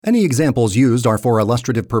Any examples used are for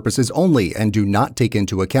illustrative purposes only and do not take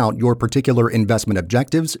into account your particular investment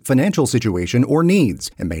objectives, financial situation, or needs,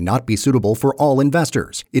 and may not be suitable for all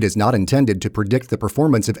investors. It is not intended to predict the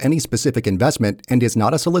performance of any specific investment and is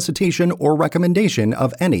not a solicitation or recommendation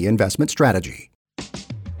of any investment strategy.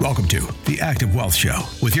 Welcome to the Active Wealth Show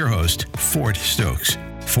with your host, Fort Stokes.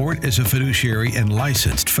 Fort is a fiduciary and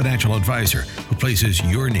licensed financial advisor who places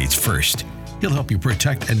your needs first. He'll help you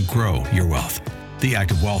protect and grow your wealth. The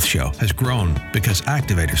Active Wealth Show has grown because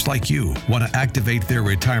activators like you want to activate their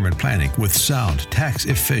retirement planning with sound,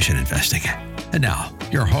 tax-efficient investing. And now,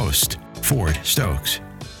 your host, Fort Stokes.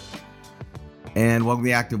 And welcome to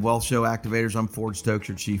the Active Wealth Show, Activators. I'm Fort Stokes,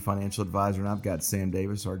 your Chief Financial Advisor, and I've got Sam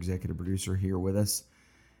Davis, our Executive Producer, here with us.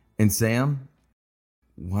 And Sam,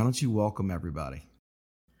 why don't you welcome everybody?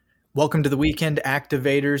 Welcome to the weekend,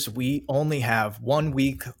 Activators. We only have 1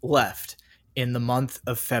 week left in the month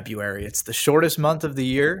of February. It's the shortest month of the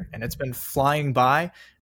year, and it's been flying by.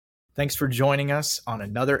 Thanks for joining us on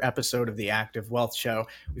another episode of the Active Wealth Show.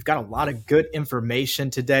 We've got a lot of good information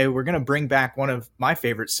today. We're going to bring back one of my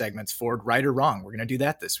favorite segments, Ford, Right or Wrong. We're going to do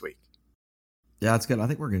that this week. Yeah, that's good. I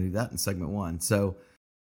think we're going to do that in segment 1. So,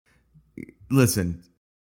 listen,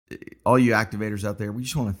 all you activators out there, we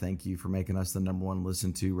just want to thank you for making us the number one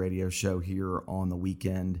listened to radio show here on the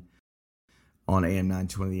weekend on AM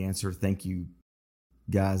 920 The Answer. Thank you,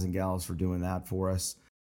 guys and gals, for doing that for us.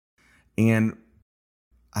 And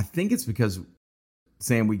I think it's because,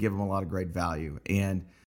 Sam, we give them a lot of great value. And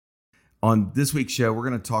on this week's show, we're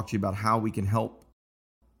going to talk to you about how we can help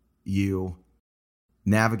you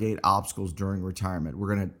navigate obstacles during retirement.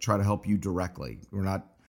 We're going to try to help you directly. We're not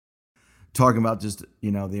talking about just,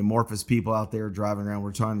 the amorphous people out there driving around.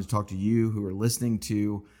 We're trying to talk to you who are listening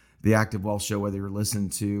to the Active Wealth Show, whether you're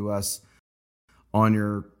listening to us on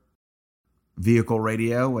your vehicle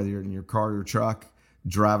radio, whether you're in your car or your truck,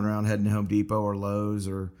 driving around heading to Home Depot or Lowe's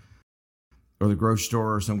or the grocery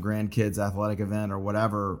store or some grandkids athletic event or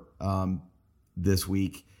whatever this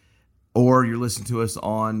week, or you're listening to us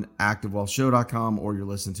on activewealthshow.com, or you're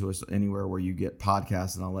listening to us anywhere where you get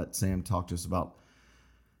podcasts. And I'll let Sam talk to us about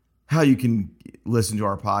how you can listen to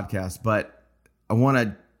our podcast. But I want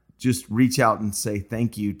to just reach out and say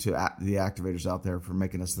thank you to the activators out there for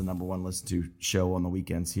making us the number one listened to show on the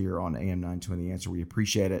weekends here on AM 920 The Answer. We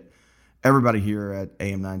appreciate it. Everybody here at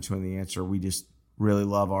AM 920 The Answer, we just really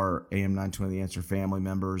love our AM 920 The Answer family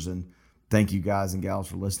members, and thank you guys and gals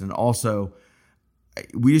for listening. Also,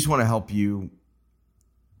 we just want to help you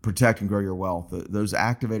protect and grow your wealth. Those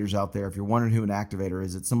activators out there, if you're wondering who an activator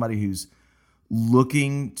is, it's somebody who's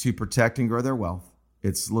looking to protect and grow their wealth.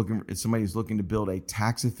 It's somebody who's looking to build a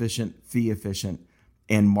tax-efficient, fee-efficient,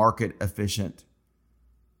 and market-efficient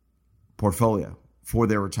portfolio for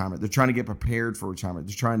their retirement. They're trying to get prepared for retirement.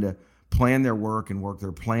 They're trying to plan their work and work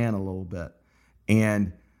their plan a little bit.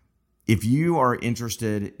 And if you are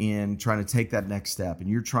interested in trying to take that next step and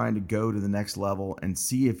you're trying to go to the next level and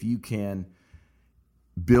see if you can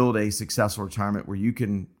build a successful retirement where you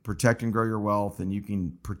can protect and grow your wealth and you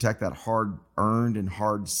can protect that hard-earned and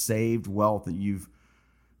hard-saved wealth that you've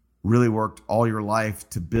really worked all your life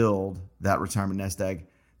to build that retirement nest egg,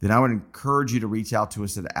 then I would encourage you to reach out to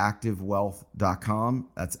us at activewealth.com.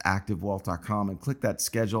 That's activewealth.com, and click that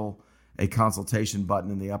schedule a consultation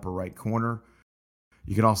button in the upper right corner.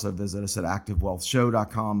 You can also visit us at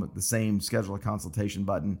activewealthshow.com. The same schedule a consultation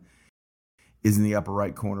button is in the upper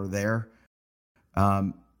right corner there.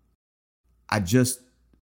 I just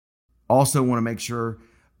also want to make sure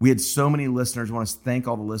we had so many listeners. I want to thank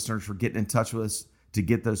all the listeners for getting in touch with us to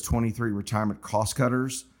get those 23 retirement cost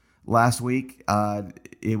cutters last week.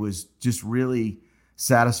 It was just really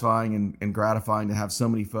satisfying and gratifying to have so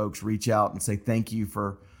many folks reach out and say thank you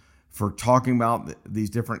for talking about these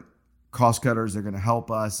different cost cutters. They're going to help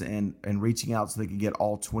us and reaching out so they can get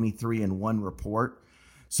all 23 in one report.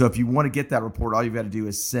 So if you want to get that report, all you've got to do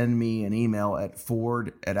is send me an email at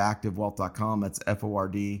ford@activewealth.com. That's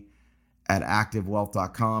FORD at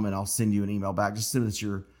activewealth.com. And I'll send you an email back. Just send us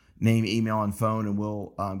your name, email, and phone, and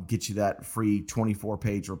we'll get you that free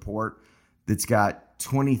 24-page report that's got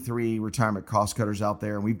 23 retirement cost cutters out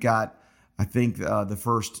there. And we've got, I think, the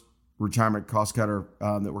first retirement cost cutter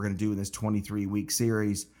that we're going to do in this 23-week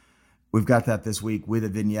series. We've got that this week with a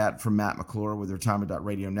vignette from Matt McClure with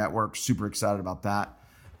Retirement.Radio Network. Super excited about that.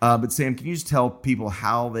 But Sam, can you just tell people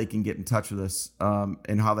how they can get in touch with us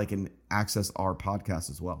and how they can access our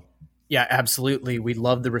podcast as well? Yeah, absolutely. We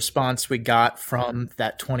love the response we got from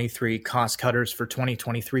that 23 cost cutters for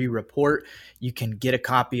 2023 report. You can get a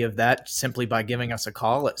copy of that simply by giving us a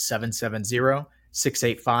call at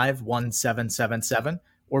 770-685-1777.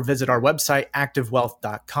 or visit our website,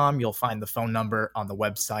 activewealth.com. You'll find the phone number on the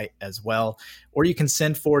website as well. Or you can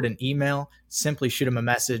send Ford an email. Simply shoot him a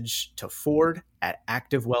message to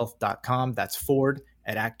Ford@activewealth.com. That's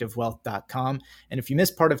Ford@activewealth.com. And if you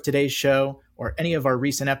missed part of today's show or any of our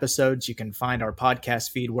recent episodes, you can find our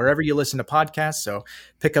podcast feed wherever you listen to podcasts. So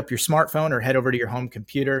pick up your smartphone or head over to your home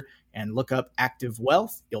computer and look up Active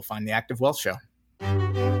Wealth. You'll find the Active Wealth Show.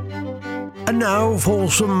 And now for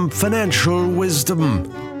some financial wisdom.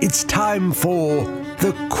 It's time for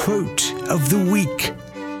the quote of the week.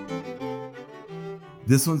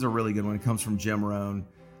 This one's a really good one. It comes from Jim Rohn.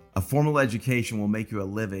 A formal education will make you a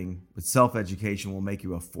living, but self-education will make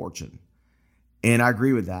you a fortune. And I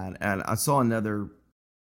agree with that. And I saw another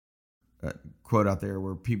quote out there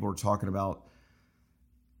where people were talking about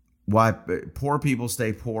why poor people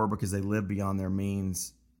stay poor because they live beyond their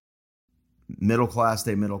means. Middle class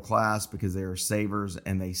stay middle class because they are savers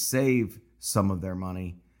and they save some of their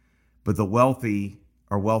money. But the wealthy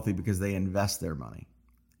are wealthy because they invest their money.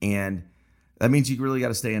 And that means you really got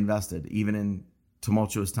to stay invested, even in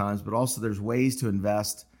tumultuous times. But also there's ways to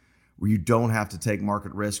invest where you don't have to take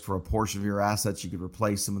market risk for a portion of your assets. You could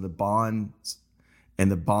replace some of the bonds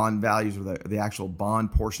and the bond values or the actual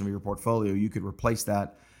bond portion of your portfolio. You could replace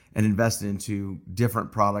that and invest it into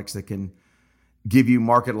different products that can give you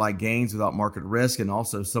market-like gains without market risk. And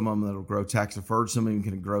also some of them that'll grow tax-deferred. Some of them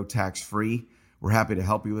can grow tax-free. We're happy to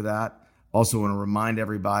help you with that. Also want to remind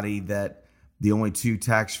everybody that the only two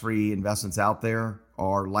tax-free investments out there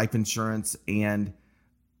are life insurance and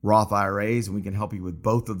Roth IRAs, and we can help you with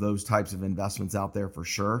both of those types of investments out there for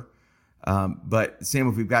sure. But Sam,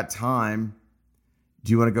 if we've got time,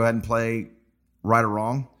 do you want to go ahead and play Right or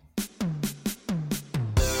Wrong?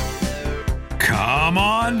 Come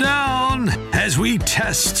on down as we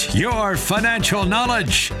test your financial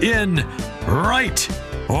knowledge in Right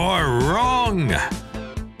or Wrong.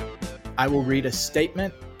 I will read a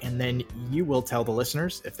statement, and then you will tell the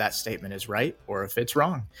listeners if that statement is right or if it's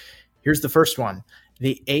wrong. Here's the first one.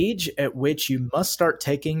 The age at which you must start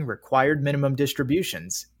taking required minimum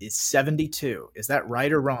distributions is 72. Is that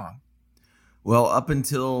right or wrong? Well, up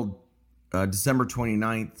until December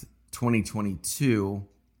 29th, 2022,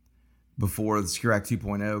 before the Secure Act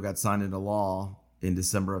 2.0 got signed into law in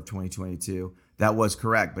December of 2022, that was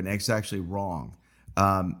correct, but it's actually wrong.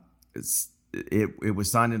 It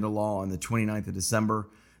was signed into law on the 29th of December.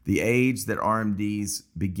 The age that RMDs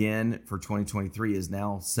begin for 2023 is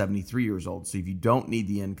now 73 years old. So if you don't need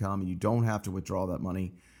the income and you don't have to withdraw that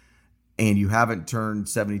money and you haven't turned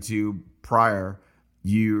 72 prior,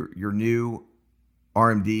 your new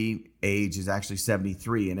RMD age is actually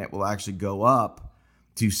 73, and it will actually go up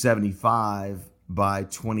to 75 by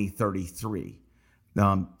 2033.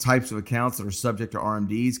 Types of accounts that are subject to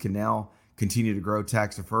RMDs can now continue to grow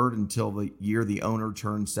tax deferred until the year the owner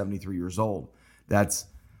turns 73 years old. That's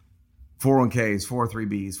 401ks,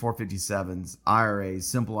 403bs, 457s, IRAs,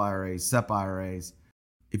 simple IRAs, SEP IRAs.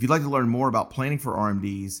 If you'd like to learn more about planning for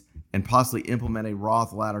RMDs and possibly implement a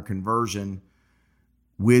Roth ladder conversion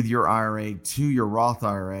with your IRA to your Roth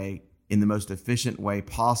IRA in the most efficient way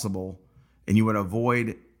possible, and you would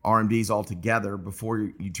avoid RMDs altogether before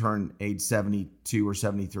you turn age 72 or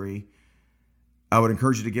 73, I would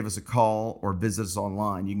encourage you to give us a call or visit us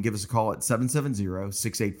online. You can give us a call at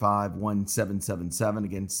 770-685-1777.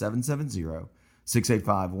 Again,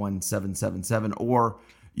 770-685-1777. Or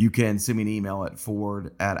you can send me an email at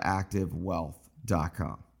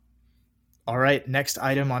ford@activewealth.com. All right, next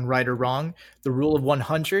item on Right or Wrong. The rule of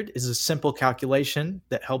 100 is a simple calculation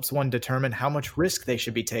that helps one determine how much risk they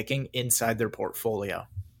should be taking inside their portfolio.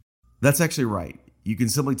 That's actually right. You can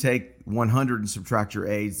simply take 100 and subtract your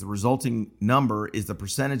age. The resulting number is the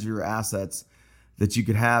percentage of your assets that you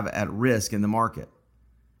could have at risk in the market.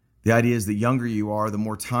 The idea is the younger you are, the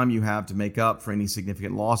more time you have to make up for any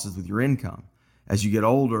significant losses with your income. As you get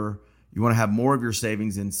older, you want to have more of your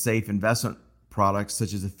savings in safe investment products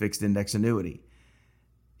such as a fixed index annuity.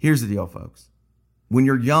 Here's the deal, folks. When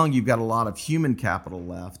you're young, you've got a lot of human capital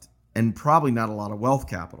left and probably not a lot of wealth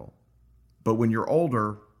capital. But when you're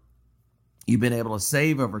older, you've been able to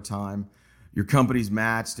save over time. Your company's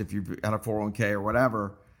matched if you've got a 401k or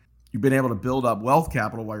whatever. You've been able to build up wealth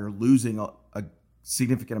capital while you're losing a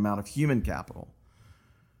significant amount of human capital.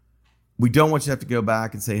 We don't want you to have to go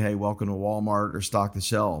back and say, hey, welcome to Walmart or stock the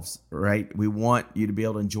shelves, right? We want you to be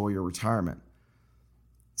able to enjoy your retirement.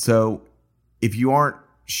 So if you aren't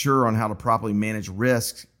sure on how to properly manage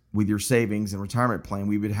risk with your savings and retirement plan,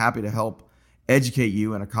 we'd be happy to help educate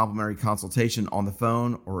you in a complimentary consultation on the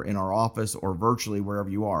phone or in our office or virtually wherever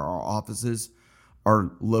you are. Our offices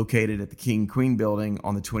are located at the King Queen building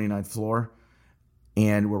on the 29th floor.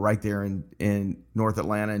 And we're right there in North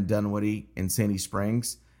Atlanta and Dunwoody and Sandy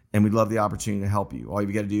Springs. And we'd love the opportunity to help you. All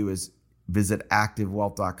you've got to do is visit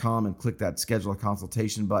activewealth.com and click that schedule a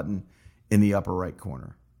consultation button in the upper right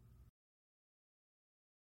corner.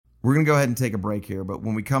 We're going to go ahead and take a break here, but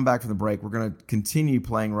when we come back from the break, we're going to continue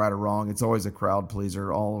playing Right or Wrong. It's always a crowd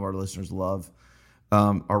pleaser. All of our listeners love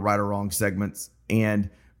our Right or Wrong segments, and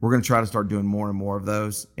we're going to try to start doing more and more of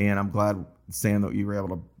those. And I'm glad, Sam, that you were able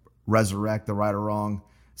to resurrect the Right or Wrong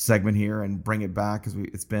segment here and bring it back, because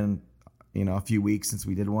it's been a few weeks since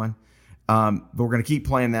we did one. But we're going to keep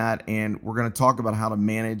playing that, and we're going to talk about how to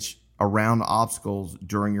manage around obstacles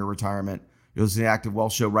during your retirement. You'll listen to the Active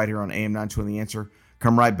Wealth Show right here on AM 920 The Answer.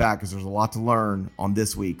 Come right back, because there's a lot to learn on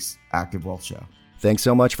this week's Active Wealth Show. Thanks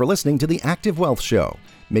so much for listening to the Active Wealth Show.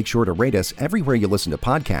 Make sure to rate us everywhere you listen to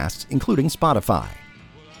podcasts, including Spotify.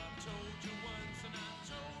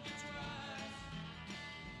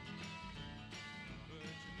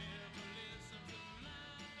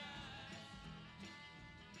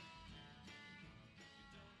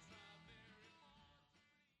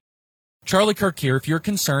 Charlie Kirk here. If you're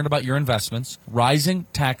concerned about your investments, rising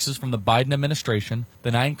taxes from the Biden administration,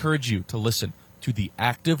 then I encourage you to listen to the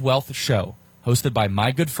Active Wealth Show, hosted by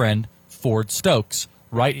my good friend, Ford Stokes,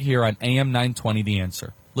 right here on AM 920 The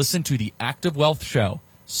Answer. Listen to the Active Wealth Show,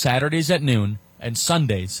 Saturdays at noon and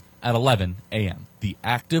Sundays at 11 a.m. The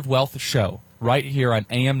Active Wealth Show, right here on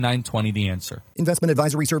AM 920 The Answer. Investment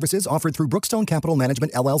advisory services offered through Brookstone Capital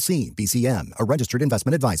Management, LLC, BCM, a registered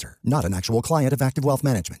investment advisor, not an actual client of Active Wealth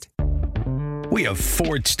Management. We have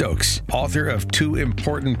Ford Stokes, author of 2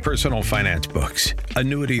 important personal finance books,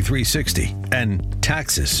 Annuity 360 and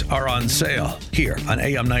Taxes Are on Sale, here on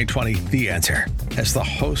AM 920 The Answer, as the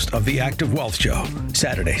host of the Active Wealth Show,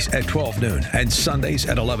 Saturdays at 12 noon and Sundays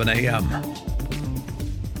at 11 a.m.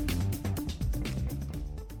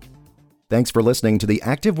 Thanks for listening to the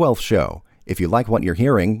Active Wealth Show. If you like what you're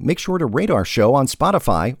hearing, make sure to rate our show on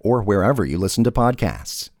Spotify or wherever you listen to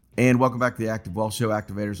podcasts. And welcome back to the Active Wealth Show,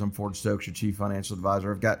 Activators. I'm Ford Stokes, your Chief Financial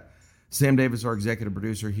Advisor. I've got Sam Davis, our Executive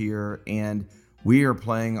Producer here, and we are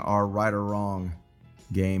playing our Right or Wrong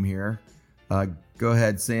game here. Go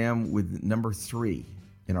ahead, Sam, with number 3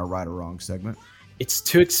 in our Right or Wrong segment. It's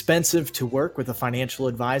too expensive to work with a financial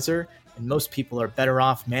advisor, and most people are better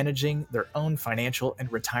off managing their own financial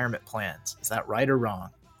and retirement plans. Is that right or wrong?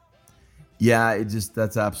 Yeah,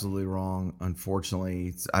 that's absolutely wrong.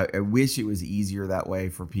 Unfortunately, I wish it was easier that way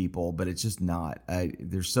for people, but it's just not.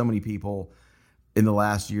 There's so many people in the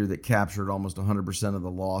last year that captured almost 100% of the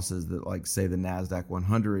losses that, like, say, the NASDAQ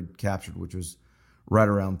 100 captured, which was right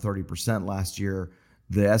around 30% last year.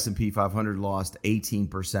 The S&P 500 lost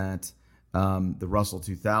 18%. The Russell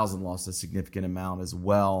 2000 lost a significant amount as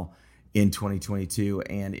well in 2022.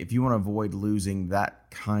 And if you want to avoid losing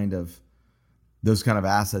those kind of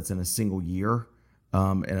assets in a single year,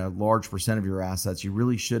 and a large percent of your assets, you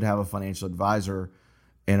really should have a financial advisor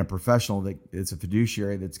and a professional that it's a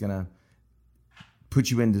fiduciary that's going to put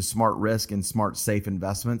you into smart risk and smart, safe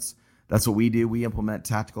investments. That's what we do. We implement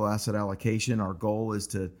tactical asset allocation. Our goal is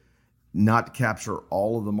to not capture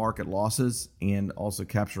all of the market losses and also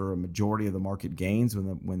capture a majority of the market gains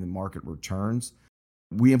when the market returns.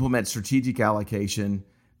 We implement strategic allocation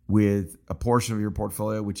with a portion of your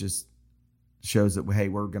portfolio, which shows that, hey,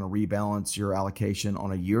 we're going to rebalance your allocation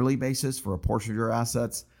on a yearly basis for a portion of your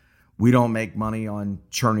assets. We don't make money on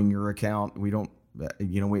churning your account. We don't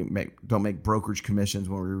make brokerage commissions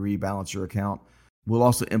when we rebalance your account. We'll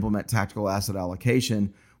also implement tactical asset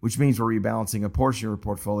allocation, which means we're rebalancing a portion of your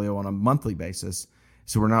portfolio on a monthly basis.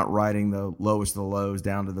 So we're not riding the lowest of the lows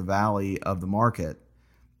down to the valley of the market.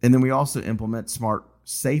 And then we also implement smart,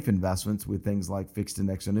 safe investments with things like fixed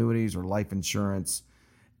index annuities or life insurance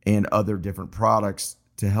and other different products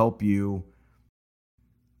to help you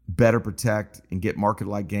better protect and get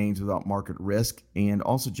market-like gains without market risk, and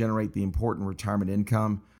also generate the important retirement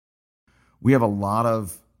income. We have a lot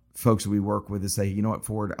of folks that we work with that say, you know what,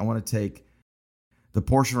 Ford, I want to take the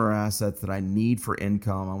portion of our assets that I need for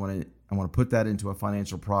income. I want to put that into a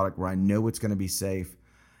financial product where I know it's going to be safe,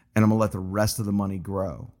 and I'm going to let the rest of the money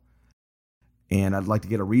grow. And I'd like to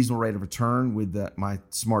get a reasonable rate of return with my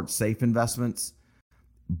smart, safe investments,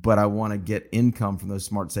 but I want to get income from those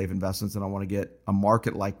smart, safe investments, and I want to get a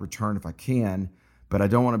market-like return if I can, but I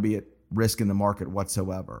don't want to be at risk in the market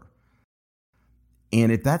whatsoever. And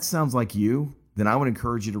if that sounds like you, then I would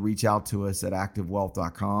encourage you to reach out to us at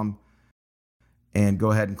activewealth.com and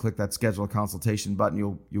go ahead and click that schedule a consultation button.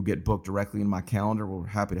 You'll get booked directly in my calendar. We're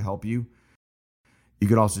happy to help you. You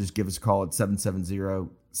could also just give us a call at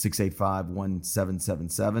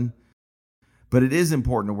 770-685-1777. But it is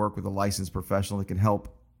important to work with a licensed professional that can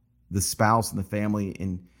help the spouse and the family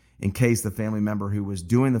in case the family member who was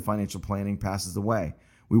doing the financial planning passes away.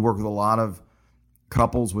 We work with a lot of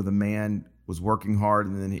couples where the man was working hard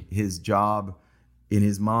and then his job in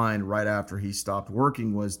his mind right after he stopped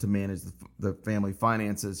working was to manage the family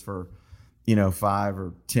finances for 5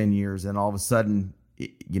 or 10 years, and all of a sudden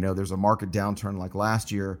there's a market downturn like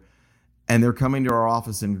last year, and they're coming to our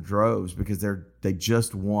office in droves because they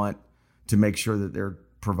just want to make sure that they're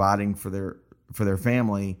providing for their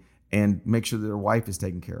family and make sure that their wife is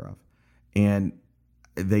taken care of. And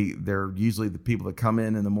they're usually the people that come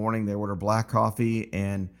in the morning, they order black coffee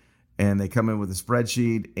and they come in with a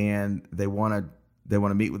spreadsheet, and they want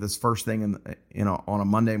to meet with us first thing on a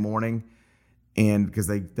Monday morning, and because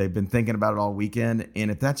they've been thinking about it all weekend. And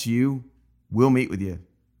if that's you, we'll meet with you.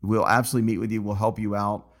 We'll absolutely meet with you. We'll help you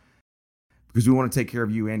out because we want to take care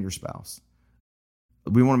of you and your spouse.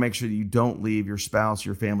 We want to make sure that you don't leave your spouse,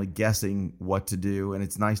 your family guessing what to do. And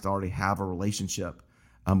it's nice to already have a relationship.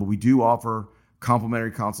 But we do offer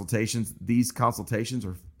complimentary consultations. These consultations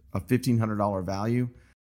are a $1,500 value.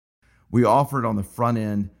 We offer it on the front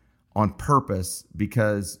end on purpose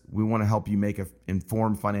because we want to help you make an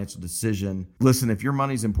informed financial decision. Listen, if your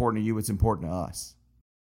money's important to you, it's important to us.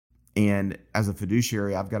 And as a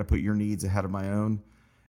fiduciary, I've got to put your needs ahead of my own.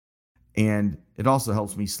 And it also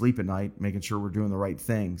helps me sleep at night, making sure we're doing the right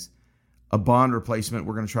things. A bond replacement,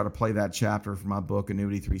 we're going to try to play that chapter from my book,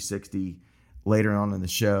 Annuity 360, later on in the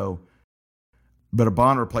show. But a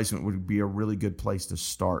bond replacement would be a really good place to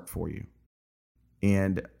start for you.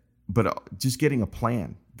 But just getting a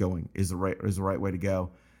plan going is the right way to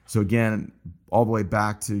go. So again, all the way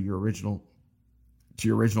back to your original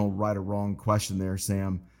right or wrong question there,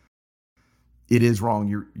 Sam. It is wrong.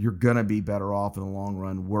 You're going to be better off in the long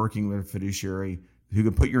run working with a fiduciary who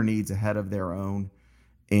can put your needs ahead of their own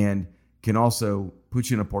and can also put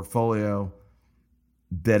you in a portfolio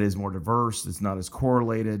that is more diverse, that's not as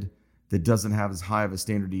correlated, that doesn't have as high of a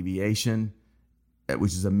standard deviation,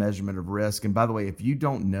 which is a measurement of risk. And by the way, if you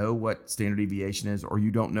don't know what standard deviation is, or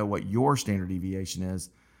you don't know what your standard deviation is,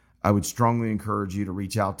 I would strongly encourage you to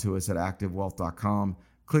reach out to us at activewealth.com.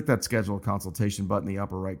 Click that schedule a consultation button in the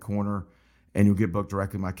upper right corner, and you'll get booked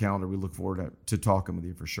directly in my calendar. We look forward to talking with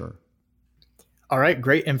you for sure. All right,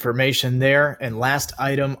 great information there. And last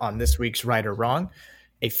item on this week's Right or Wrong,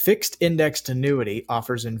 a fixed indexed annuity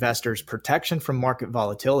offers investors protection from market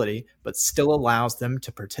volatility, but still allows them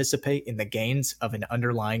to participate in the gains of an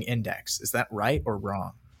underlying index. Is that right or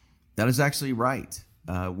wrong? That is actually right.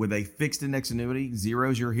 With a fixed index annuity,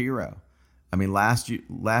 zero's your hero. I mean, last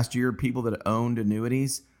year, people that owned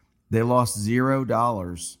annuities, they lost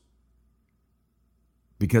 $0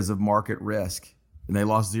 because of market risk. And they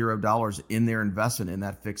lost $0 in their investment in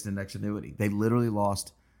that fixed index annuity. They literally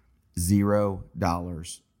lost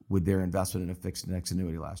 $0 with their investment in a fixed index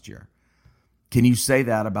annuity last year. Can you say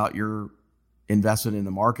that about your investment in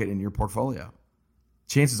the market in your portfolio?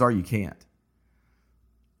 Chances are you can't.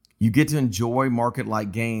 You get to enjoy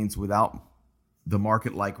market-like gains without the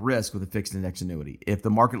market-like risk with a fixed index annuity. If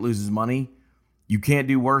the market loses money, you can't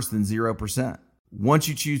do worse than 0%. Once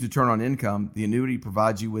you choose to turn on income, the annuity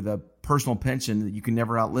provides you with a personal pension that you can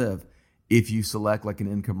never outlive if you select like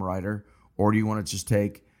an income rider, or do you want to just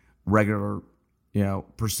take regular,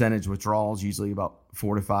 percentage withdrawals, usually about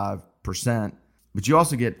 4 to 5%. But you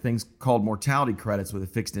also get things called mortality credits with a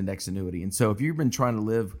fixed index annuity. And so if you've been trying to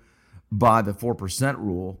live by the 4%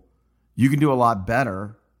 rule, you can do a lot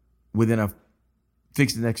better within a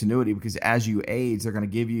fixed index annuity because as you age, they're going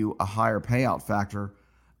to give you a higher payout factor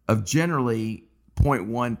of generally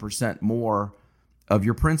 0.1% more of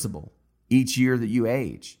your principal each year that you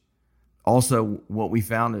age. Also, what we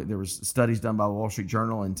found, there was studies done by Wall Street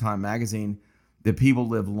Journal and Time Magazine that people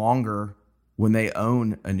live longer when they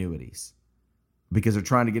own annuities because they're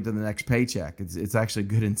trying to get to the next paycheck. It's actually a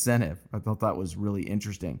good incentive. I thought that was really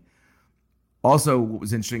interesting. Also, what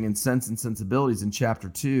was interesting in Sense and Sensibilities in Chapter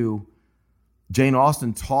 2, Jane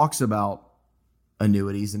Austen talks about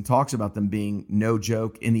annuities and talks about them being no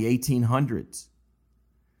joke in the 1800s.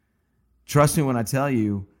 Trust me when I tell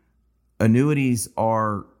you, annuities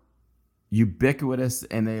are ubiquitous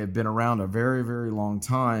and they have been around a very, very long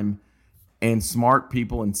time. And smart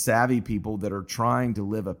people and savvy people that are trying to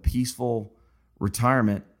live a peaceful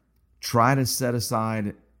retirement try to set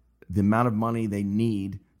aside the amount of money they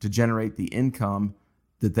need to generate the income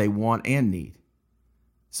that they want and need.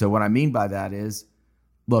 So what I mean by that is,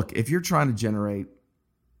 look, if you're trying to generate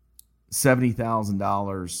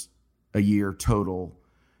 $70,000 a year total,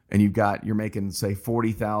 and you're making, say,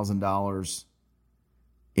 $40,000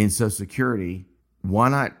 in Social Security, why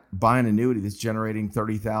not buy an annuity that's generating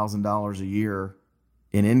 $30,000 a year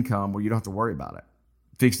in income where you don't have to worry about it?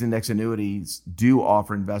 fixed index annuities do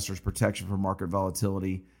offer investors protection from market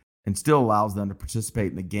volatility and still allows them to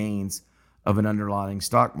participate in the gains of an underlying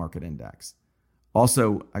stock market index.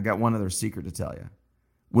 Also, I got one other secret to tell you.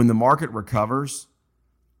 When the market recovers,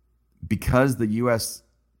 because the U.S.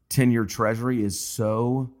 10-year Treasury is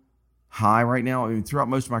so high right now, I mean, throughout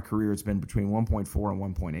most of my career, it's been between 1.4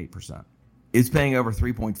 and 1.8%. It's paying over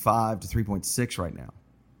 3.5 to 3.6 right now.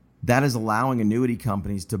 That is allowing annuity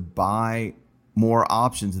companies to buy more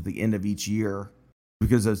options at the end of each year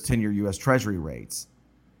because of those 10-year U.S. Treasury rates.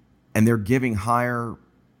 And they're giving higher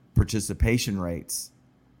participation rates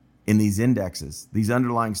in these indexes. These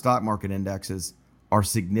underlying stock market indexes are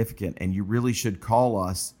significant, and you really should call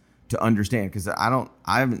us to understand, because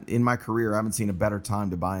in my career, I haven't seen a better time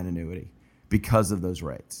to buy an annuity because of those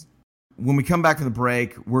rates. When we come back from the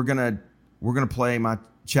break, we're gonna play my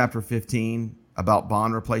chapter 15 about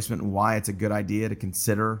bond replacement and why it's a good idea to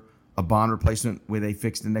consider a bond replacement with a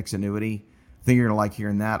fixed index annuity. I think you're gonna like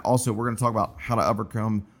hearing that. Also, we're gonna talk about how to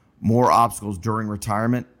overcome more obstacles during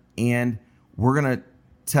retirement, and we're gonna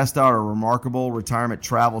test out a remarkable retirement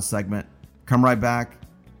travel segment. Come right back.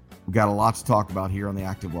 We've got a lot to talk about here on the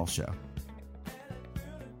Active Wealth Show.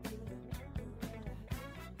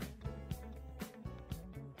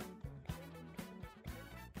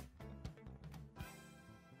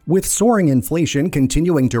 With soaring inflation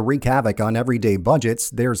continuing to wreak havoc on everyday budgets,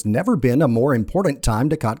 there's never been a more important time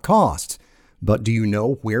to cut costs. But do you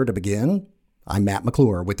know where to begin? I'm Matt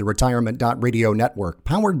McClure with the Retirement.Radio Network,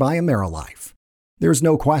 powered by AmeriLife. There's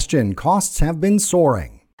no question costs have been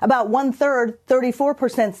soaring. About 1/3,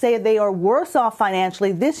 34%, say they are worse off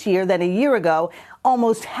financially this year than a year ago.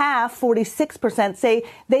 Almost half, 46%, say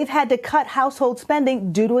they've had to cut household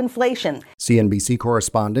spending due to inflation. CNBC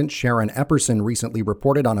correspondent Sharon Epperson recently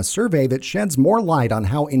reported on a survey that sheds more light on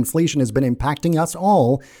how inflation has been impacting us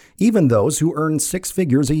all, even those who earn six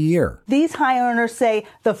figures a year. These high earners say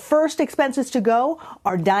the first expenses to go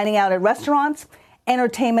are dining out at restaurants,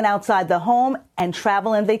 entertainment outside the home, and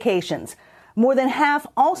travel and vacations. More than half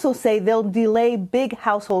also say they'll delay big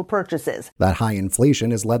household purchases. That high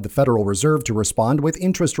inflation has led the Federal Reserve to respond with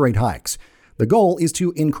interest rate hikes. The goal is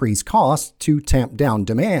to increase costs to tamp down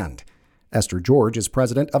demand. Esther George is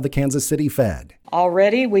president of the Kansas City Fed.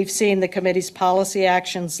 Already, we've seen the committee's policy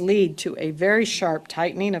actions lead to a very sharp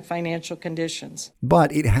tightening of financial conditions.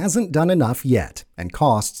 But it hasn't done enough yet, and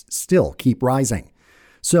costs still keep rising.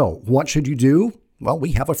 So, what should you do? Well,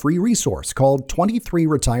 we have a free resource called 23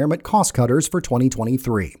 Retirement Cost Cutters for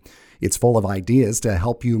 2023. It's full of ideas to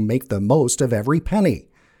help you make the most of every penny.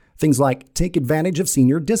 Things like take advantage of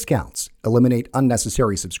senior discounts, eliminate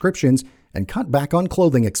unnecessary subscriptions, and cut back on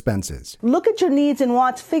clothing expenses. Look at your needs and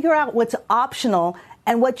wants, figure out what's optional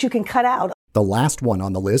and what you can cut out. The last one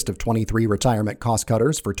on the list of 23 Retirement Cost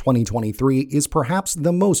Cutters for 2023 is perhaps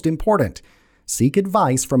the most important. Seek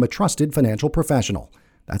advice from a trusted financial professional.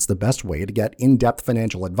 That's the best way to get in-depth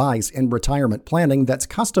financial advice and retirement planning that's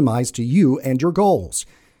customized to you and your goals.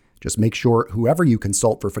 Just make sure whoever you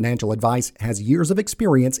consult for financial advice has years of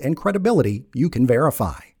experience and credibility you can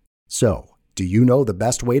verify. So, do you know the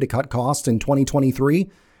best way to cut costs in 2023?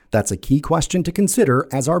 That's a key question to consider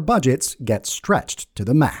as our budgets get stretched to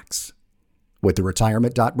the max. With the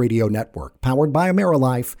Retirement.Radio Network, powered by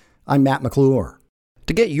AmeriLife, I'm Matt McClure.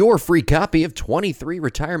 To get your free copy of 23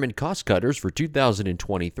 Retirement Cost Cutters for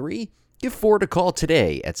 2023, give Ford a call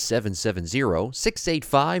today at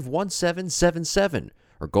 770-685-1777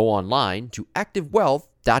 or go online to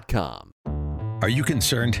activewealth.com. Are you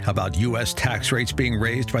concerned about U.S. tax rates being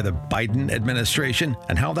raised by the Biden administration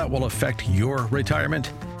and how that will affect your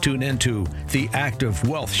retirement? Tune into The Active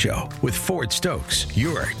Wealth Show with Ford Stokes,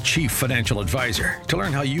 your chief financial advisor, to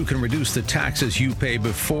learn how you can reduce the taxes you pay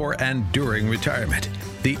before and during retirement.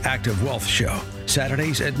 The Active Wealth Show,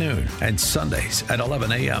 Saturdays at noon and Sundays at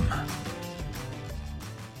 11 a.m.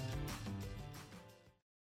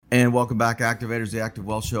 And welcome back, Activators, the Active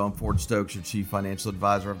Wealth Show. I'm Ford Stokes, your chief financial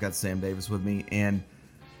advisor. I've got Sam Davis with me, and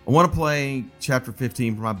I want to play chapter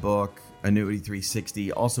 15 from my book, Annuity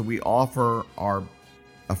 360. Also, we offer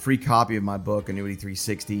a free copy of my book, Annuity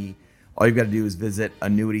 360. All you've got to do is visit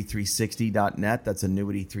annuity360.net. That's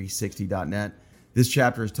annuity360.net. This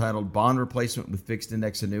chapter is titled Bond Replacement with Fixed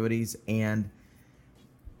Index Annuities, and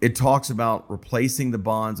it talks about replacing the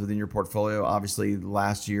bonds within your portfolio. Obviously,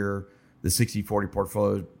 last year, the 60-40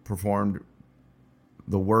 portfolio performed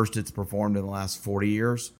the worst it's performed in the last 40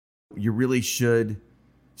 years. You really should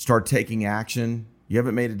start taking action. You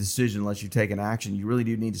haven't made a decision unless you've taken action. You really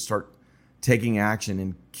do need to start taking action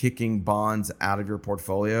and kicking bonds out of your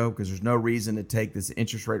portfolio, because there's no reason to take this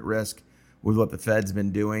interest rate risk with what the Fed's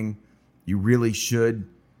been doing. You really should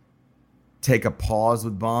take a pause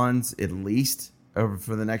with bonds at least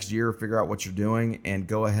for the next year, figure out what you're doing, and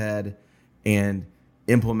go ahead and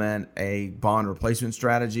implement a bond replacement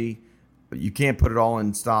strategy. But you can't put it all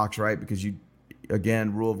in stocks, right? Because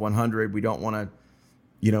again, rule of 100, we don't want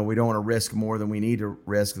to risk more than we need to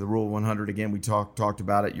risk. The rule of 100, again, we talked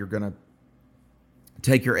about it. You're going to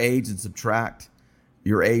take your age and subtract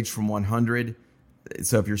your age from 100.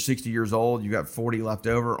 So if you're 60 years old, you got 40 left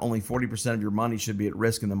over, only 40% of your money should be at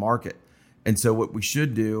risk in the market. And so what we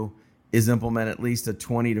should do is implement at least a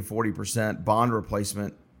 20 to 40% bond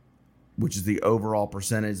replacement, which is the overall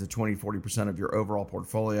percentage, the 20, 40% of your overall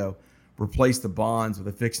portfolio. Replace the bonds with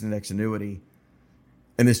a fixed index annuity.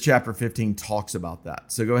 And this chapter 15 talks about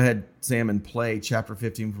that. So go ahead, Sam, and play chapter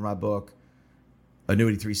 15 from my book,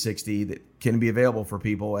 Annuity 360, that can be available for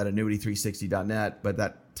people at annuity360.net. But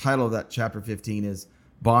that title of that chapter 15 is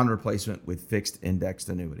Bond Replacement with Fixed Indexed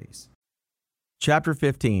Annuities. Chapter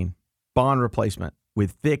 15, Bond Replacement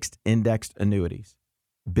with Fixed Indexed Annuities.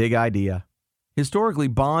 Big idea. Historically,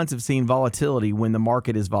 bonds have seen volatility when the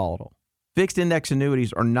market is volatile. Fixed index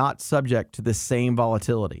annuities are not subject to the same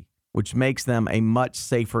volatility, which makes them a much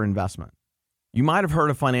safer investment. You might have heard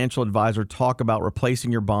a financial advisor talk about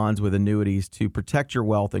replacing your bonds with annuities to protect your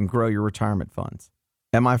wealth and grow your retirement funds.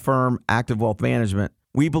 At my firm, Active Wealth Management,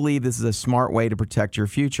 we believe this is a smart way to protect your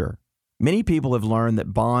future. Many people have learned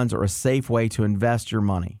that bonds are a safe way to invest your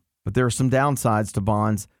money, but there are some downsides to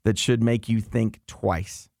bonds that should make you think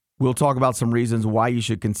twice. We'll talk about some reasons why you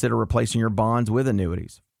should consider replacing your bonds with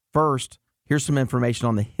annuities. First, here's some information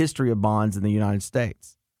on the history of bonds in the United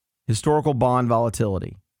States. Historical bond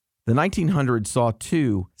volatility. The 1900s saw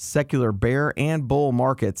two secular bear and bull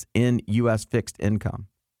markets in U.S. fixed income.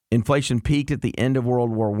 Inflation peaked at the end of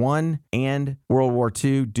World War I and World War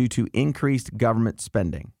II due to increased government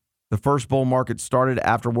spending. The first bull market started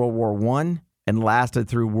after World War I and lasted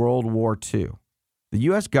through World War II. The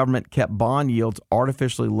U.S. government kept bond yields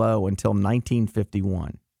artificially low until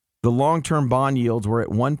 1951. The long-term bond yields were at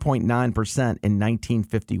 1.9% in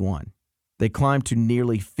 1951. They climbed to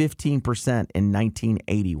nearly 15% in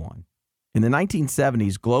 1981. In the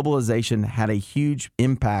 1970s, globalization had a huge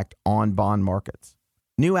impact on bond markets.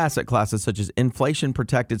 New asset classes such as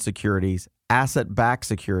inflation-protected securities, asset-backed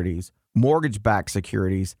securities, mortgage-backed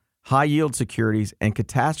securities, high-yield securities, and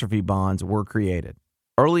catastrophe bonds were created.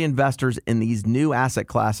 Early investors in these new asset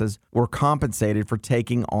classes were compensated for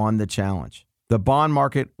taking on the challenge. The bond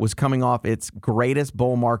market was coming off its greatest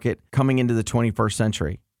bull market coming into the 21st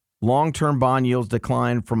century. Long-term bond yields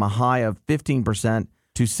declined from a high of 15%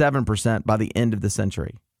 to 7% by the end of the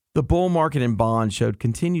century. The bull market in bonds showed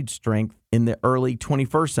continued strength in the early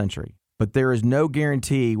 21st century, but there is no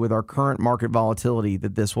guarantee with our current market volatility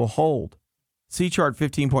that this will hold. See Chart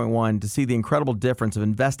 15.1 to see the incredible difference of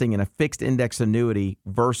investing in a fixed index annuity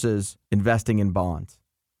versus investing in bonds.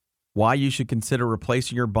 Why you should consider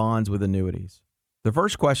replacing your bonds with annuities. The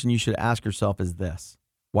first question you should ask yourself is this: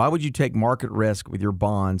 why would you take market risk with your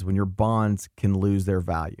bonds when your bonds can lose their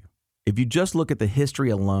value? If you just look at the history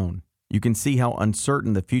alone, you can see how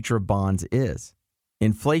uncertain the future of bonds is.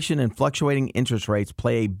 Inflation and fluctuating interest rates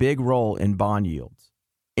play a big role in bond yields.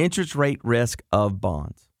 Interest rate risk of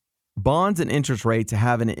bonds. Bonds and interest rates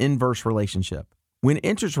have an inverse relationship. When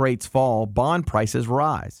interest rates fall, bond prices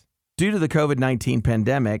rise. Due to the COVID-19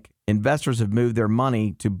 pandemic, investors have moved their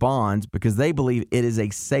money to bonds because they believe it is a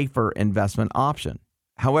safer investment option.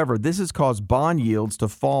 However, this has caused bond yields to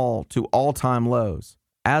fall to all-time lows.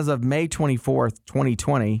 As of May 24,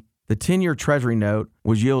 2020, the 10-year Treasury note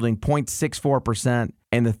was yielding 0.64%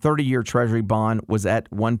 and the 30-year Treasury bond was at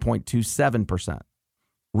 1.27%.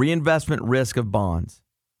 Reinvestment risk of bonds.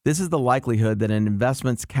 This is the likelihood that an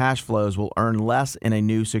investment's cash flows will earn less in a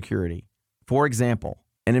new security. For example,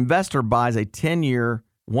 an investor buys a 10-year,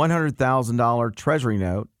 $100,000 Treasury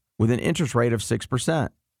note with an interest rate of 6%.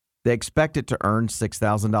 They expect it to earn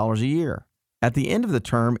 $6,000 a year. At the end of the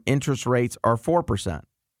term, interest rates are 4%.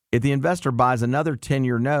 If the investor buys another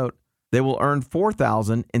 10-year note, they will earn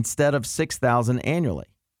 $4,000 instead of $6,000 annually.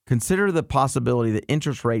 Consider the possibility that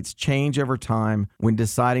interest rates change over time when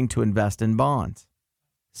deciding to invest in bonds.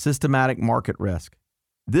 Systematic market risk.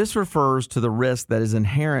 This refers to the risk that is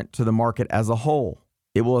inherent to the market as a whole.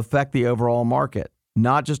 It will affect the overall market,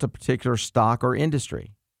 not just a particular stock or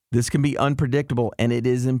industry. This can be unpredictable and it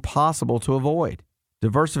is impossible to avoid.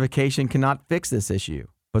 Diversification cannot fix this issue,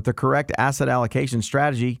 but the correct asset allocation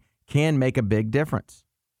strategy can make a big difference.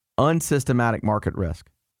 Unsystematic market risk.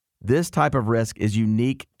 This type of risk is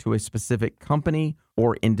unique to a specific company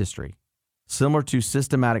or industry. Similar to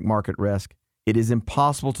systematic market risk, it is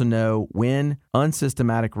impossible to know when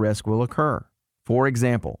unsystematic risk will occur. For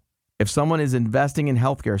example, if someone is investing in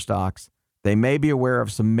healthcare stocks, They may be aware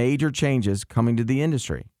of some major changes coming to the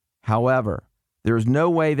industry. However, there is no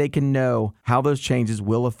way they can know how those changes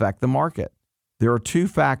will affect the market. There are two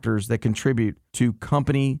factors that contribute to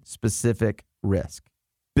company-specific risk.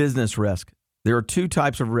 Business risk. There are two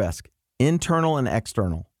types of risk, internal and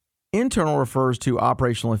external. Internal refers to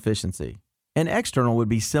operational efficiency, and external would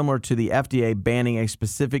be similar to the FDA banning a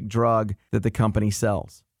specific drug that the company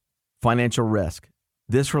sells. Financial risk.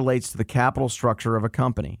 This relates to the capital structure of a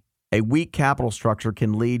company. A weak capital structure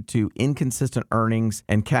can lead to inconsistent earnings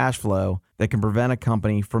and cash flow that can prevent a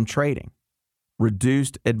company from trading.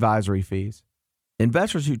 Reduced advisory fees.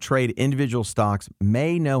 Investors who trade individual stocks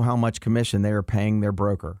may know how much commission they are paying their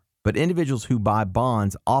broker, but individuals who buy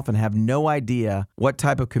bonds often have no idea what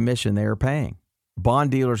type of commission they are paying.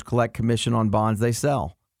 Bond dealers collect commission on bonds they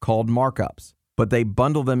sell, called markups, but they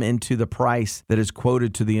bundle them into the price that is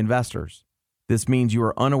quoted to the investors. This means you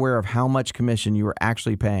are unaware of how much commission you are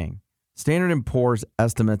actually paying. Standard & Poor's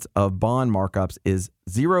estimates of bond markups is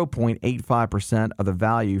 0.85% of the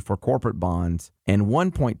value for corporate bonds and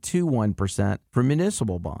 1.21% for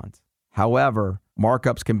municipal bonds. However,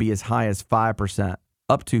 markups can be as high as 5%,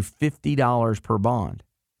 up to $50 per bond.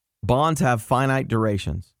 Bonds have finite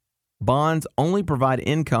durations. Bonds only provide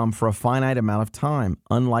income for a finite amount of time,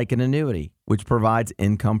 unlike an annuity, which provides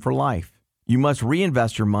income for life. You must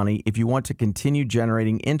reinvest your money if you want to continue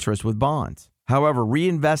generating interest with bonds. However,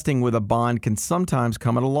 reinvesting with a bond can sometimes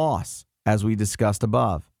come at a loss, as we discussed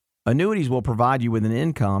above. Annuities will provide you with an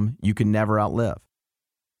income you can never outlive.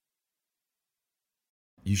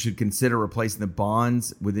 You should consider replacing the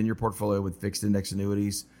bonds within your portfolio with fixed index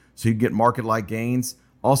annuities so you can get market-like gains.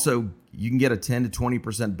 Also, you can get a 10 to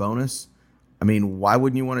 20% bonus. I mean, why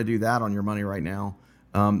wouldn't you want to do that on your money right now?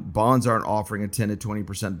 Bonds aren't offering a 10 to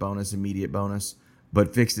 20% bonus, immediate bonus,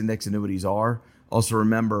 but fixed index annuities are. Also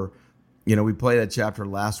remember, we played that chapter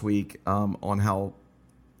last week on how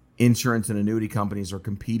insurance and annuity companies are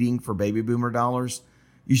competing for baby boomer dollars.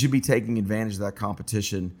 You should be taking advantage of that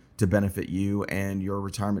competition to benefit you and your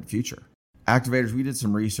retirement future. Activators, we did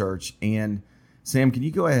some research, and Sam, can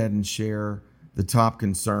you go ahead and share the top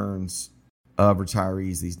concerns of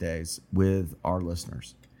retirees these days with our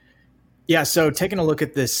listeners? Yeah, so taking a look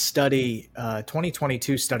at this study,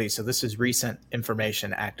 2022 study, so this is recent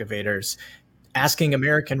information, Activators, asking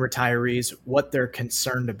American retirees what they're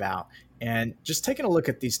concerned about. And just taking a look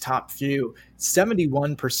at these top few,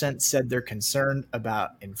 71% said they're concerned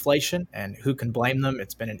about inflation, and who can blame them?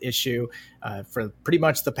 It's been an issue for pretty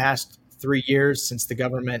much the past 3 years since the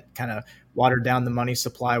government kind of watered down the money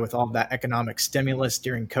supply with all that economic stimulus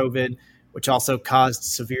during COVID, which also caused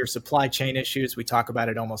severe supply chain issues. We talk about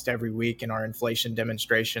it almost every week in our inflation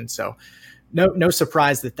demonstration. So no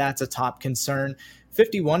surprise that that's a top concern.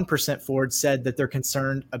 51% Ford said that they're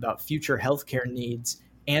concerned about future healthcare needs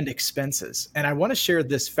and expenses. And I want to share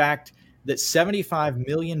this fact that 75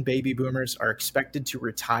 million baby boomers are expected to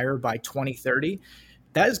retire by 2030.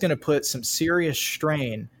 That is going to put some serious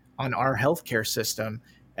strain on our healthcare system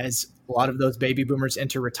as a lot of those baby boomers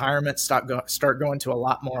enter retirement, start going to a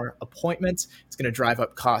lot more appointments. It's going to drive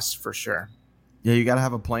up costs for sure. Yeah, you got to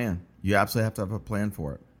have a plan. You absolutely have to have a plan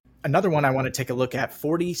for it. Another one I want to take a look at,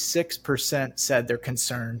 46% said they're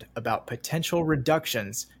concerned about potential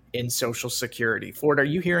reductions in Social Security. Ford, are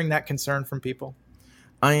you hearing that concern from people?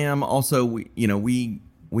 I am. Also, we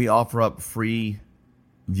offer up free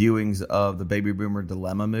viewings of the Baby Boomer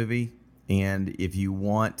Dilemma movie. And if you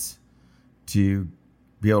want to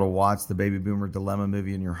be able to watch the Baby Boomer Dilemma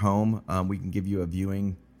movie in your home, we can give you a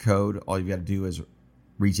viewing code. All you've got to do is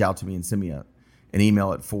reach out to me and send me an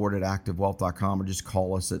email at ford@activewealth.com or just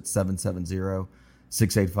call us at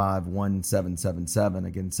 770-685-1777.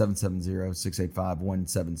 Again,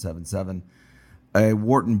 770-685-1777. A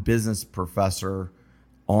Wharton business professor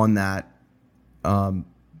on that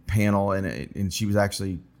panel, and she was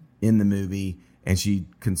actually in the movie, and she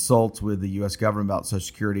consults with the U.S. government about Social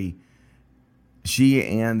Security. She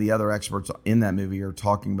and the other experts in that movie are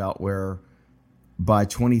talking about where by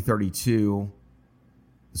 2032,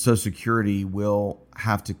 Social Security will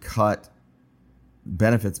have to cut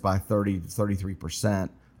benefits by 30 to 33%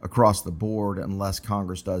 across the board unless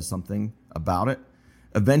Congress does something about it.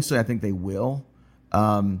 Eventually, I think they will.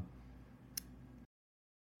 And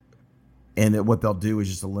that what they'll do is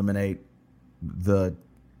just eliminate the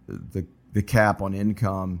cap on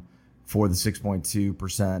income for the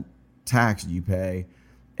 6.2% tax you pay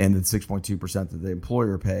and the 6.2% that the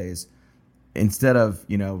employer pays. Instead of,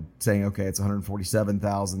 saying, okay, it's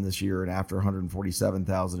 $147,000 this year, and after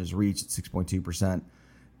 $147,000 is reached at 6.2%,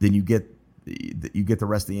 then you get the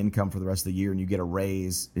rest of the income for the rest of the year, and you get a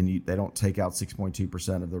raise, and they don't take out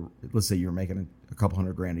 6.2% of the. Let's say you're making a couple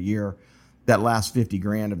 $100,000 a year, that last 50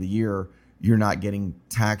 grand of the year, you're not getting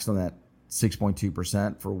taxed on that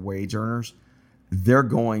 6.2% for wage earners. They're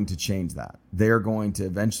going to change that. They're going to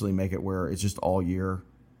eventually make it where it's just all year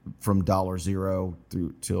from $0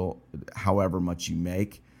 through till however much you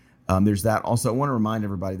make. There's that. Also, I want to remind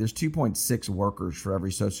everybody, there's 2.6 workers for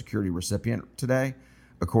every Social Security recipient today,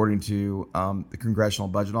 according to the Congressional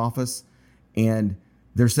Budget Office. And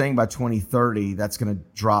they're saying by 2030, that's going to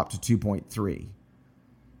drop to 2.3.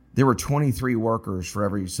 There were 23 workers for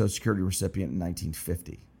every Social Security recipient in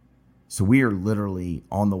 1950. So we are literally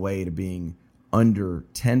on the way to being under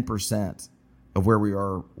 10% of where we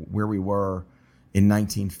were in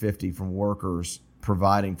 1950 from workers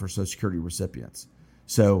providing for Social Security recipients.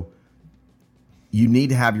 So you need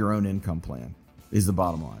to have your own income plan is the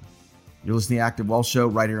bottom line. You're listening to the Active Wealth Show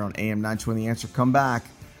right here on AM 920 The Answer. Come back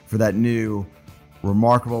for that new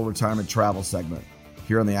Remarkable Retirement Travel segment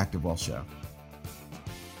here on the Active Wealth Show.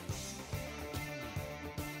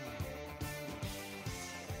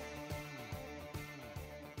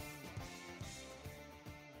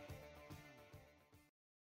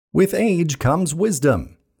 With age comes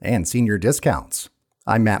wisdom and senior discounts.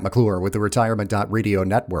 I'm Matt McClure with the Retirement.Radio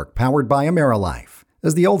Network, powered by AmeriLife.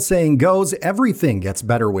 As the old saying goes, everything gets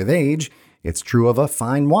better with age. It's true of a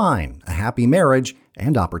fine wine, a happy marriage,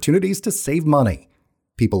 and opportunities to save money.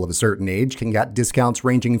 People of a certain age can get discounts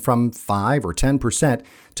ranging from 5 or 10%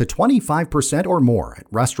 to 25% or more at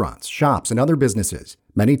restaurants, shops, and other businesses.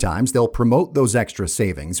 Many times they'll promote those extra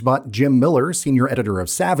savings, but Jim Miller, senior editor of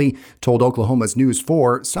Savvy, told Oklahoma's News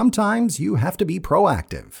 4, sometimes you have to be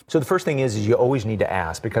proactive. So the first thing is you always need to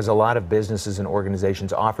ask, because a lot of businesses and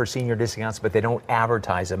organizations offer senior discounts, but they don't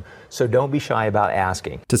advertise them. So don't be shy about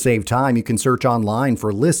asking. To save time, you can search online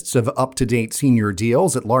for lists of up-to-date senior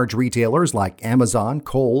deals at large retailers like Amazon,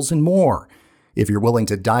 Kohl's, and more. If you're willing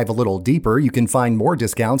to dive a little deeper, you can find more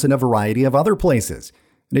discounts in a variety of other places.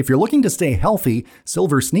 And if you're looking to stay healthy,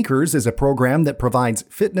 Silver Sneakers is a program that provides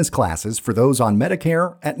fitness classes for those on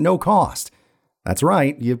Medicare at no cost. That's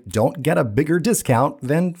right, you don't get a bigger discount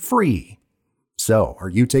than free. So, are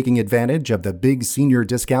you taking advantage of the big senior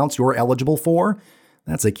discounts you're eligible for?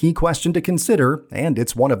 That's a key question to consider, and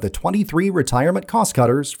it's one of the 23 retirement cost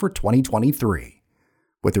cutters for 2023.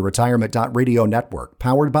 With the Retirement.Radio Network,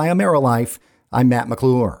 powered by AmeriLife, I'm Matt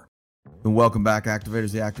McClure. And welcome back,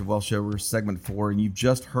 Activators, the Active Wealth Show. We're segment 4, and you've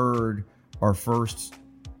just heard our first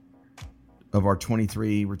of our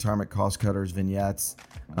 23 retirement cost cutters vignettes.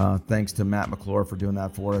 Thanks to Matt McClure for doing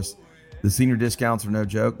that for us. The senior discounts are no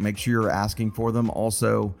joke. Make sure you're asking for them.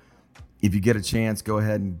 Also, if you get a chance, go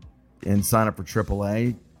ahead and sign up for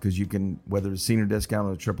AAA, because you can, whether it's a senior discount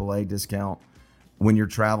or a AAA discount, when you're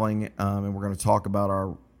traveling. And we're going to talk about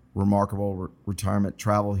our remarkable retirement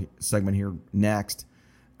travel segment here next.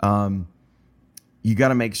 You got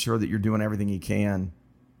to make sure that you're doing everything you can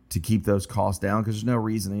to keep those costs down, because there's no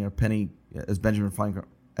reason, penny, as Benjamin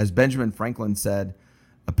Franklin said,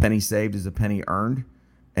 a penny saved is a penny earned.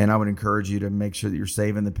 And I would encourage you to make sure that you're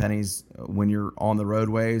saving the pennies when you're on the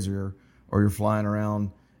roadways or you're flying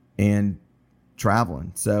around and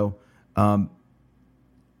traveling. So,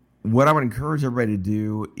 what I would encourage everybody to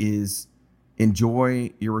do is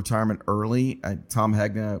enjoy your retirement early. Tom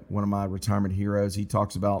Hegna, one of my retirement heroes, he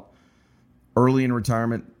talks about early in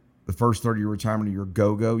retirement, the first 30 of your retirement are your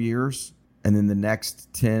go-go years, and then the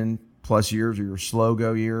next 10 plus years are your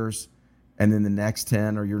slow-go years, and then the next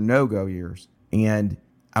 10 are your no-go years. And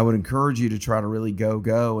I would encourage you to try to really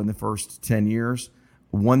go in the first 10 years.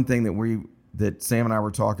 One thing that Sam and I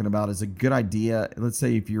were talking about is a good idea. Let's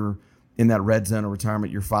say if you're in that red zone of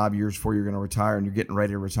retirement, you're 5 years before you're going to retire and you're getting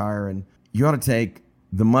ready to retire, and you ought to take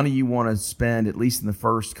the money you want to spend, at least in the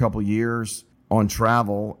first couple years, on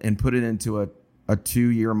travel and put it into a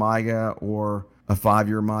 2-year MYGA or a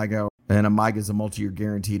 5-year MYGA. And a MYGA is a multi-year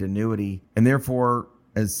guaranteed annuity. And therefore,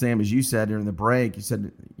 as Sam, as you said during the break, you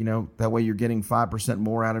said, that way you're getting 5%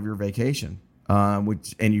 more out of your vacation,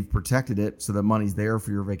 and you've protected it so the money's there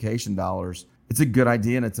for your vacation dollars. It's a good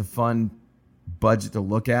idea, and it's a fun budget to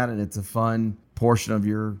look at, and it's a fun portion of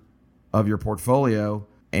your portfolio.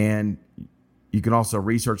 And you can also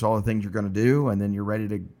research all the things you're going to do, and then you're ready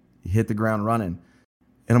to hit the ground running.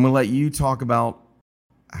 And I'm going to let you talk about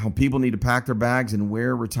how people need to pack their bags and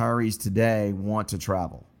where retirees today want to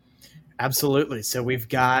travel. Absolutely. So we've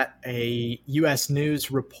got a U.S.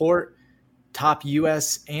 News report, top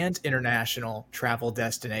U.S. and international travel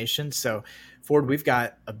destinations. So Ford, we've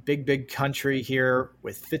got a big country here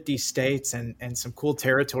with 50 states and some cool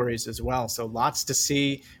territories as well. So lots to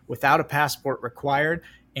see without a passport required.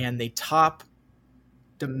 And the top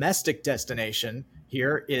domestic destination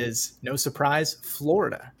here is, no surprise,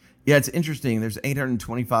 Florida. Yeah, it's interesting. There's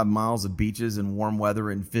 825 miles of beaches and warm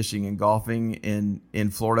weather and fishing and golfing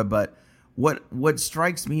in Florida. But what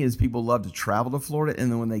strikes me is people love to travel to Florida,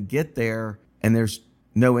 and then when they get there and there's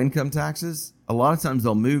no income taxes, a lot of times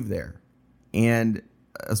they'll move there. And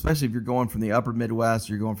especially if you're going from the upper Midwest,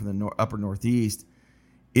 or you're going from the upper Northeast,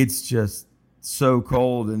 it's just so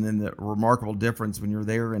cold. And then the remarkable difference when you're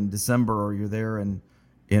there in December or you're there in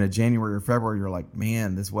a January or February, you're like,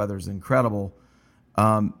 man, this weather is incredible.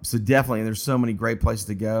 So definitely there's so many great places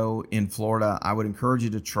to go in Florida. I would encourage you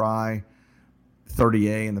to try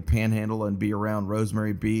 30A in the Panhandle and be around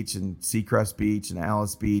Rosemary Beach and Seacrest Beach and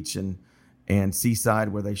Alice Beach and Seaside,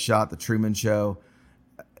 where they shot the Truman Show.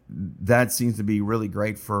 That seems to be really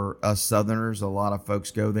great for us Southerners. A lot of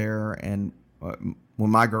folks go there, and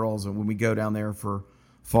when we go down there for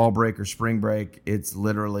fall break or spring break, it's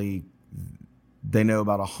literally, they know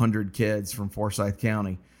about 100 kids from Forsyth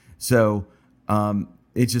County. So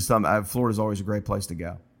it's just Florida's always a great place to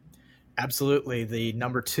go. Absolutely. The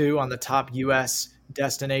number 2 on the top U.S.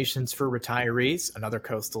 destinations for retirees, another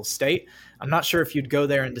coastal state. I'm not sure if you'd go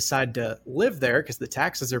there and decide to live there because the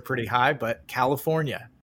taxes are pretty high, but California.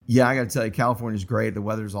 Yeah, I got to tell you, California's great. The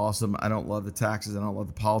weather's awesome. I don't love the taxes. I don't love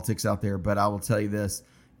the politics out there, but I will tell you this.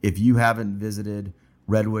 If you haven't visited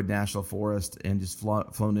Redwood National Forest and just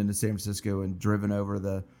flown into San Francisco and driven over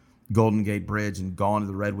the Golden Gate Bridge and gone to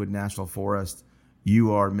the Redwood National Forest,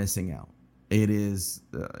 you are missing out. It is,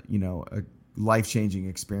 a life-changing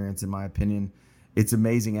experience, in my opinion. It's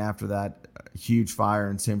amazing. After that huge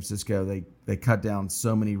fire in San Francisco, they cut down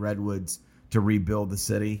so many redwoods to rebuild the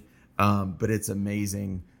city. But it's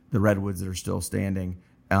amazing, the redwoods that are still standing.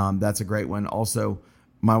 That's a great one. Also,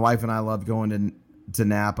 my wife and I love going to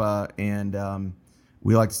Napa, and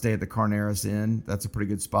we like to stay at the Carneros Inn. That's a pretty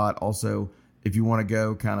good spot. Also, if you want to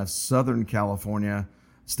go kind of Southern California,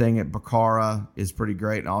 staying at Bacara is pretty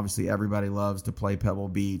great. And obviously everybody loves to play Pebble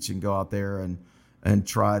Beach and go out there and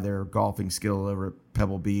try their golfing skill over at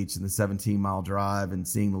Pebble Beach and the 17-mile drive and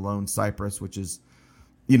seeing the Lone Cypress, which is,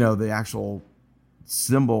 the actual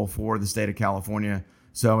symbol for the state of California.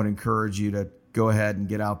 So I would encourage you to go ahead and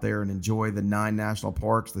get out there and enjoy the 9 national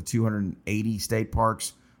parks, the 280 state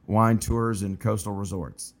parks, wine tours, and coastal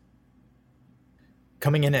resorts.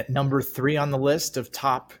 Coming in at number 3 on the list of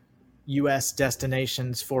top U.S.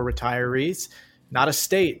 destinations for retirees, not a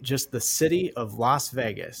state, just the city of Las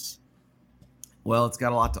Vegas. Well, it's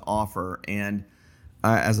got a lot to offer. And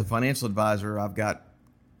as a financial advisor, I've got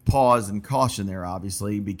pause and caution there,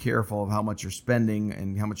 obviously. Be careful of how much you're spending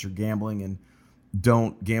and how much you're gambling, and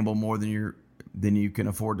don't gamble more than you can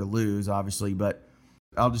afford to lose, obviously. But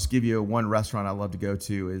I'll just give you one restaurant I love to go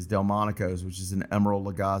to is Delmonico's, which is an Emerald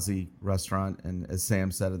Lagasse restaurant. And as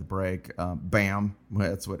Sam said at the break, BAM,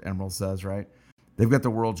 that's what Emerald says, right? They've got the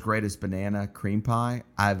world's greatest banana cream pie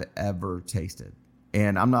I've ever tasted.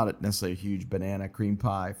 And I'm not necessarily a huge banana cream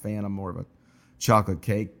pie fan. I'm more of a chocolate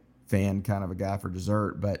cake fan, kind of a guy for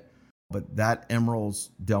dessert. But that Emerald's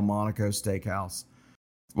Delmonico Steakhouse,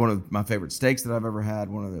 one of my favorite steaks that I've ever had,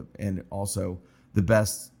 and also the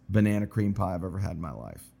best banana cream pie I've ever had in my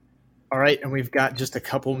life. All right, and we've got just a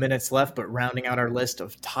couple minutes left, but rounding out our list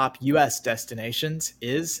of top U.S. destinations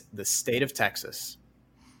is the state of Texas.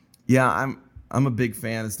 Yeah, I'm a big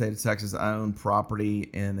fan of the state of Texas. I own property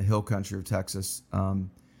in the hill country of Texas,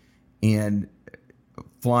 and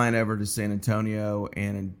flying over to San Antonio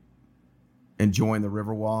and enjoying the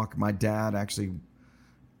Riverwalk. My dad actually,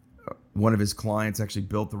 one of his clients actually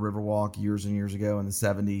built the Riverwalk years and years ago in the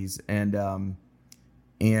 70s, and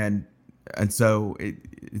so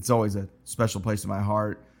it's always a special place in my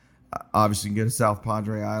heart. Obviously, you can go to South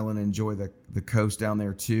Padre Island and enjoy the coast down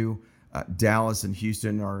there too. Dallas and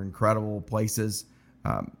Houston are incredible places.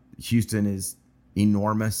 Houston is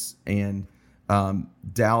enormous, and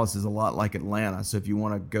Dallas is a lot like Atlanta. So if you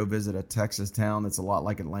want to go visit a Texas town that's a lot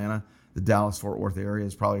like Atlanta, the Dallas-Fort Worth area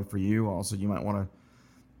is probably for you. Also, you might want to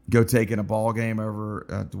go take in a ball game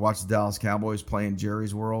over to watch the Dallas Cowboys play in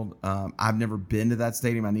Jerry's World. I've never been to that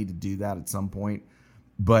stadium. I need to do that at some point.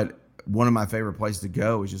 But one of my favorite places to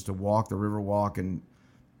go is just to walk the Riverwalk and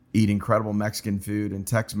eat incredible Mexican food and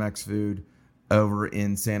Tex-Mex food over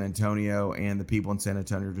in San Antonio. And the people in San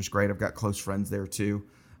Antonio are just great. I've got close friends there too.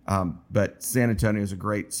 But San Antonio is a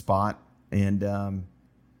great spot. And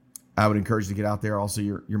I would encourage you to get out there. Also,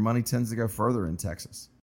 your money tends to go further in Texas.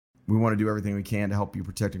 We want to do everything we can to help you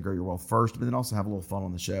protect and grow your wealth first, but then also have a little fun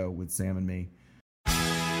on the show with Sam and me.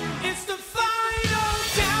 It's the final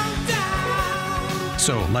countdown.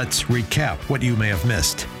 So let's recap what you may have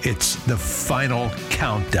missed. It's the final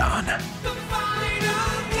countdown. The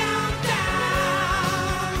final countdown.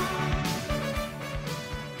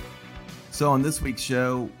 So on this week's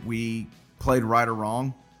show, we played right or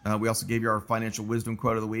wrong. We also gave you our financial wisdom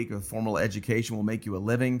quote of the week. Formal education will make you a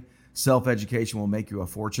living. Self-education will make you a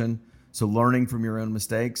fortune. So learning from your own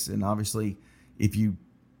mistakes. And obviously, if you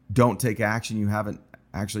don't take action, you haven't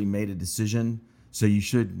actually made a decision. So you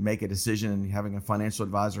should make a decision, and having a financial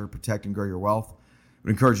advisor protect and grow your wealth. We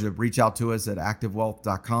encourage you to reach out to us at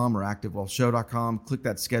activewealth.com or activewealthshow.com. Click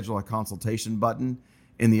that schedule a consultation button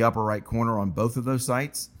in the upper right corner on both of those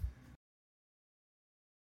sites.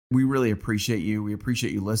 We really appreciate you. We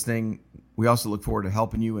appreciate you listening. We also look forward to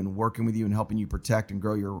helping you and working with you and helping you protect and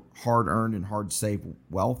grow your hard-earned and hard-saved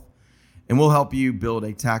wealth. And we'll help you build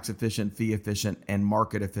a tax-efficient, fee-efficient, and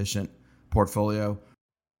market-efficient portfolio.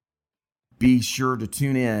 Be sure to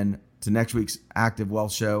tune in to next week's Active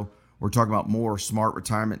Wealth Show. We're talking about more smart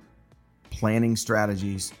retirement planning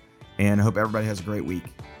strategies, and I hope everybody has a great week.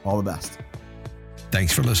 All the best.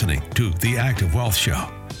 Thanks for listening to The Active Wealth Show.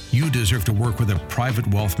 You deserve to work with a private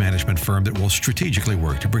wealth management firm that will strategically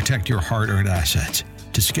work to protect your hard-earned assets.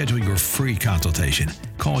 To schedule your free consultation,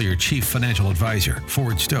 call your Chief Financial Advisor,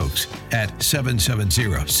 Ford Stokes, at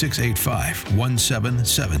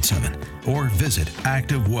 770-685-1777 or visit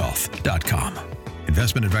activewealth.com.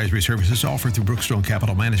 Investment advisory services offered through Brookstone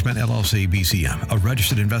Capital Management, LLC, BCM, a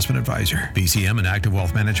registered investment advisor. BCM and Active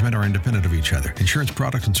Wealth Management are independent of each other. Insurance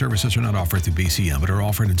products and services are not offered through BCM, but are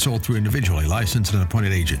offered and sold through individually licensed and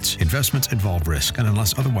appointed agents. Investments involve risk and,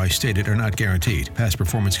 unless otherwise stated, are not guaranteed. Past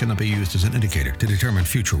performance cannot be used as an indicator to determine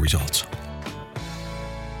future results.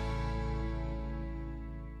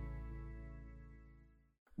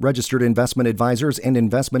 Registered investment advisors and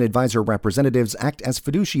investment advisor representatives act as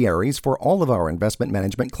fiduciaries for all of our investment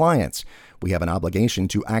management clients. We have an obligation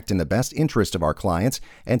to act in the best interest of our clients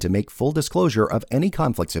and to make full disclosure of any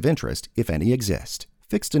conflicts of interest, if any exist.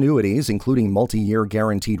 Fixed annuities, including multi-year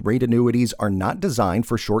guaranteed rate annuities, are not designed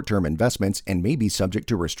for short-term investments and may be subject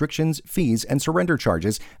to restrictions, fees, and surrender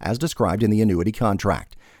charges as described in the annuity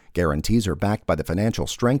contract. Guarantees are backed by the financial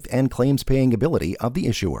strength and claims-paying ability of the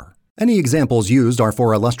issuer. Any examples used are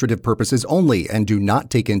for illustrative purposes only and do not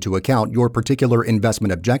take into account your particular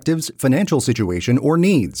investment objectives, financial situation, or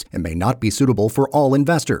needs, and may not be suitable for all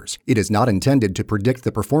investors. It is not intended to predict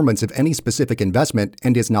the performance of any specific investment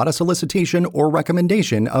and is not a solicitation or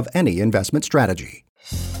recommendation of any investment strategy.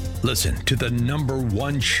 Listen to the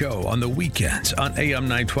 #1 show on the weekends on AM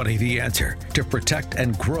 920 The Answer to protect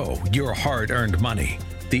and grow your hard-earned money.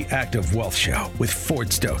 The Active Wealth Show with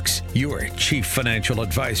Ford Stokes, your Chief Financial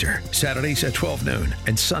Advisor, Saturdays at 12 noon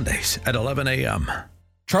and Sundays at 11 a.m.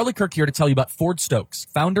 Charlie Kirk here to tell you about Ford Stokes,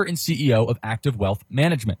 founder and CEO of Active Wealth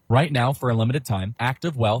Management. Right now, for a limited time,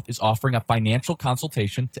 Active Wealth is offering a financial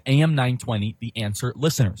consultation to AM 920 The Answer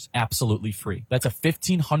listeners, absolutely free. That's a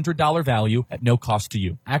 $1,500 value at no cost to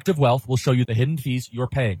you. Active Wealth will show you the hidden fees you're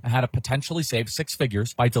paying and how to potentially save six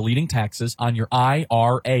figures by deleting taxes on your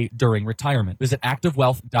IRA during retirement. Visit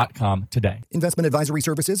activewealth.com today. Investment advisory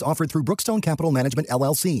services offered through Brookstone Capital Management,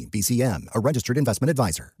 LLC, BCM, a registered investment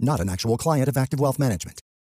advisor, not an actual client of Active Wealth Management.